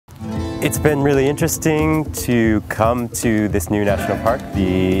It's been really interesting to come to this new national park,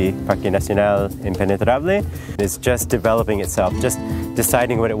 the Parque Nacional Impenetrable. It's just developing itself, just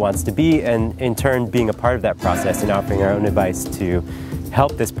deciding what it wants to be, and in turn being a part of that process and offering our own advice to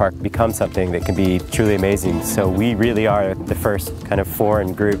help this park become something that can be truly amazing. So we really are the first kind of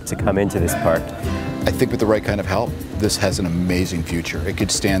foreign group to come into this park. I think with the right kind of help, this has an amazing future. It could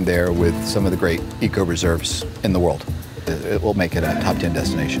stand there with some of the great eco-reserves in the world. It will make it a top 10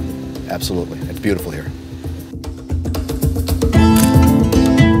 destination. Absolutely. It's beautiful here.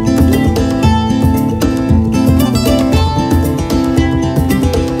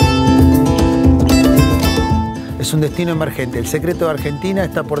 Es un destino emergente. El secreto de Argentina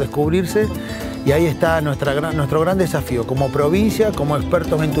está por descubrirse y ahí está nuestro gran desafío como provincia, como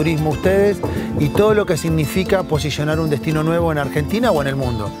expertos en turismo ustedes y todo lo que significa posicionar un destino nuevo en Argentina o en el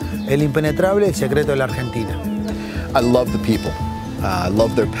mundo. El impenetrable, el secreto de la Argentina. I love the people. I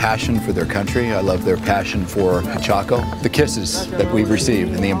love their passion for their country. I love their passion for Chaco. The kisses that we've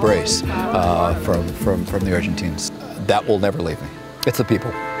received and the embrace from the Argentines. That will never leave me. It's the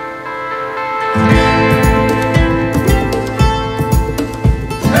people.